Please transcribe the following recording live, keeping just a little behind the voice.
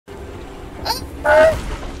Ah!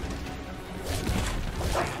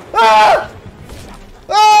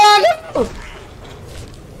 Ah, no!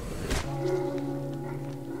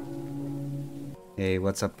 Hey,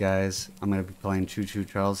 what's up guys? I'm going to be playing Choo Choo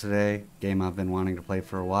Charles today, game I've been wanting to play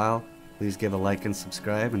for a while. Please give a like and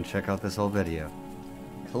subscribe and check out this whole video.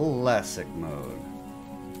 Classic mode.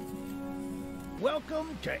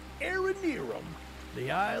 Welcome to Aranerum, the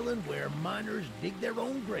island where miners dig their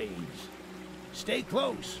own graves. Stay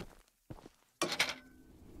close.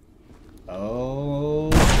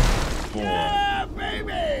 Oh, boy. Yeah,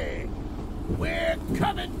 baby! We're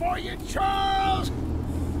coming for you, Charles!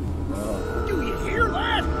 Do you hear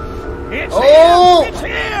that? It's him! It's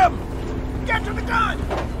him! Get to the gun!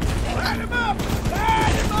 Light him up!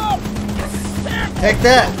 Light him up! There, Take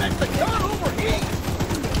that! let the gun overheat!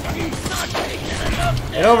 He's not taking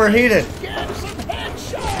enough. It overheated. Get some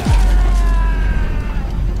headshots!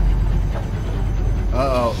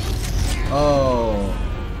 Uh-oh. Oh.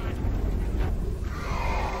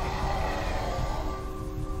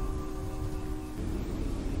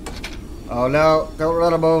 Oh no, don't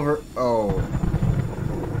run him over. Oh.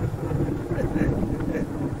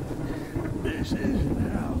 This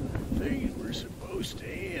isn't how things were supposed to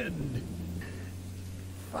end.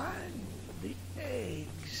 Find the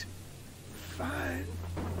eggs. Find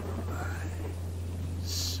my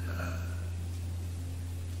son.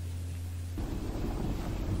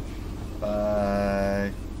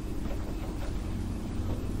 Bye.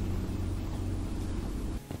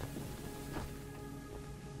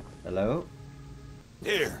 Hello?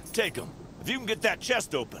 Here, take them. If you can get that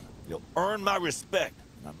chest open, you'll earn my respect.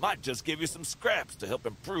 And I might just give you some scraps to help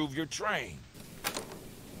improve your train.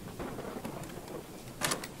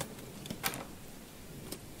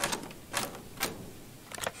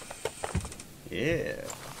 Yeah.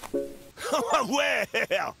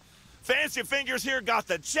 Well, Fancy Fingers here got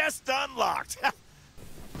the chest unlocked.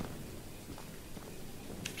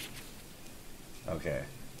 Okay.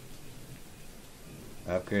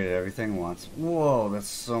 I upgraded everything once. Whoa, that's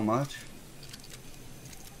so much.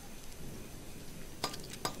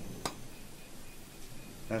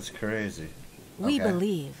 That's crazy. We Okay.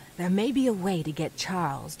 believe there may be a way to get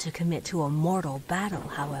Charles to commit to a mortal battle,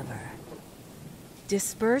 however.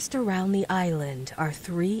 Dispersed around the island are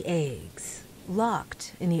 3 eggs,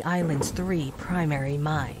 locked in the island's 3 primary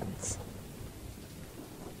mines.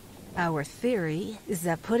 Our theory is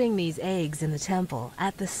that putting these eggs in the temple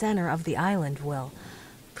at the center of the island will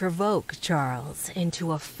provoke Charles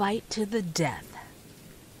into a fight to the death.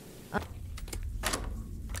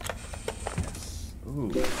 Ooh,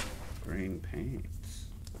 green paints.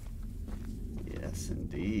 Yes,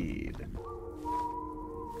 indeed.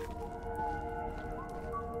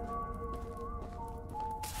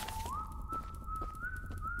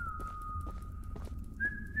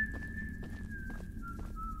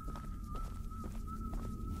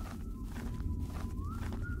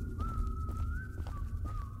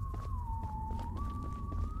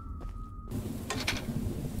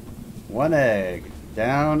 One egg.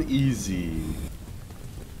 Down easy.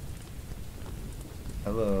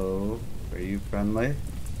 Hello. Are you friendly?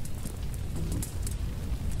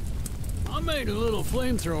 I made a little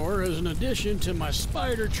flamethrower as an addition to my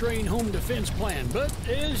spider train home defense plan, but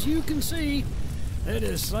as you can see, that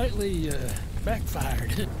has slightly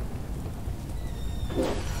backfired.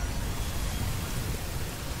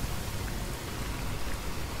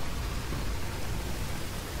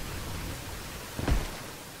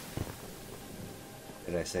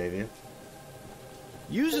 Did I save you?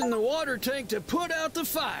 Using the water tank to put out the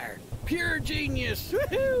fire. Pure genius.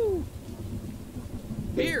 Woohoo!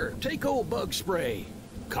 Here, take old bug spray.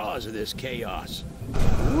 Cause of this chaos.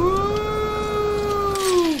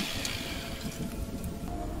 Woo!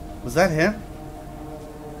 Was that him?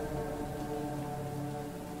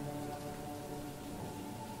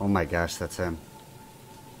 Oh my gosh, that's him.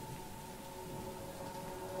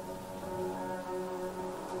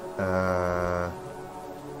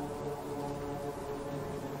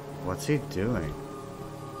 What's he doing?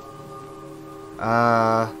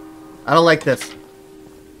 I don't like this.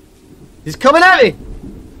 He's coming at me!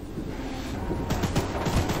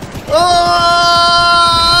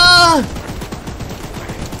 Oh!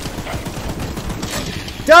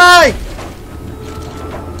 Die!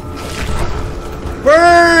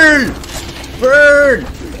 Burn! Burn!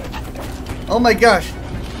 Oh my gosh.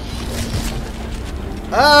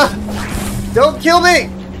 Ah! Don't kill me!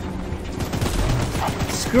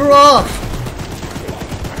 Screw off!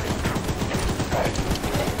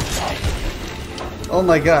 Oh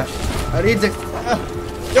my gosh. I need to...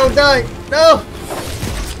 don't die! No!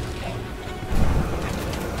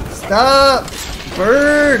 Stop!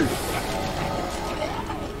 Burn!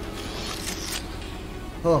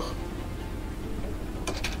 Oh.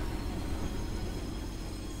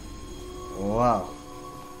 Wow.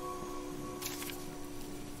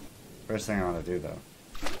 First thing I want to do though.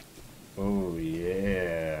 Oh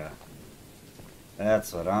yeah.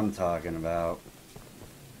 That's what I'm talking about.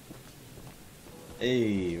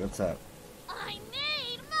 Hey, what's up? I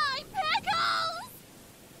need my pickles!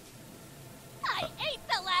 I ate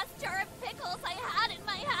the last jar of pickles I had in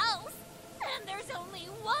my house, and there's only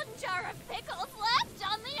one jar of pickles left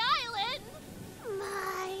on the island.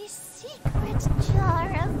 My secret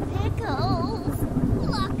jar of pickles,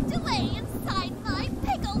 locked away inside my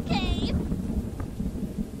pickle cave.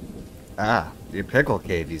 Ah, your pickle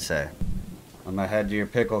cave, you say? I'm gonna head to your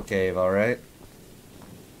pickle cave, alright?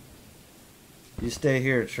 You stay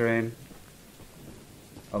here, Train.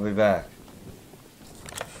 I'll be back.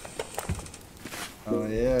 Oh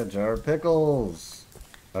yeah, jar of pickles.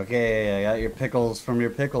 Okay, I got your pickles from your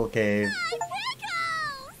pickle cave. My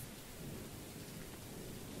pickles!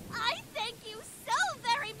 I thank you so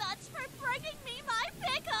very much for bringing me my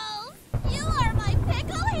pickles. You are my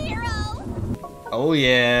pickle hero. Oh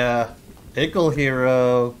yeah, pickle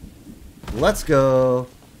hero. Let's go.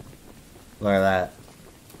 Look at that.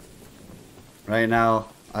 Right now,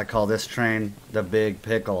 I call this train the Big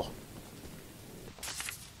Pickle.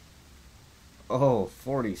 Oh,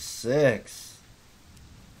 46.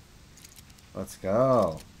 Let's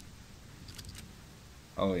go.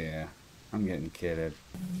 Oh yeah, I'm getting kidded.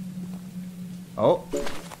 Oh,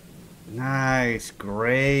 nice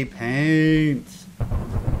gray paint.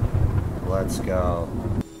 Let's go.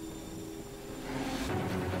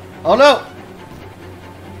 Oh no!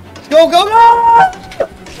 Go, go, go!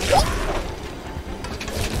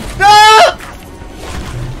 No!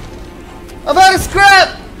 I'm out of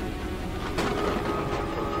scrap!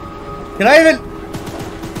 Can I even...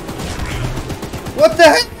 What the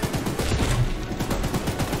heck?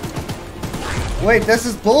 Wait, this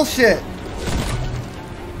is bullshit.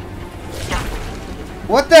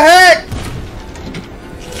 What the heck?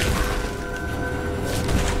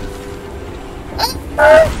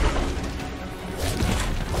 Ah!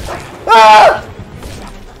 Ah!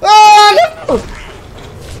 Oh no!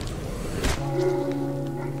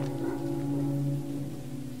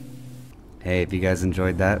 Hey, if you guys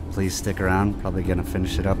enjoyed that, please stick around. Probably gonna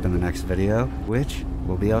finish it up in the next video, which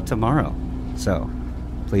will be out tomorrow. So,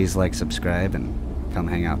 please like, subscribe, and come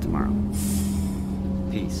hang out tomorrow.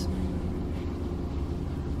 Peace.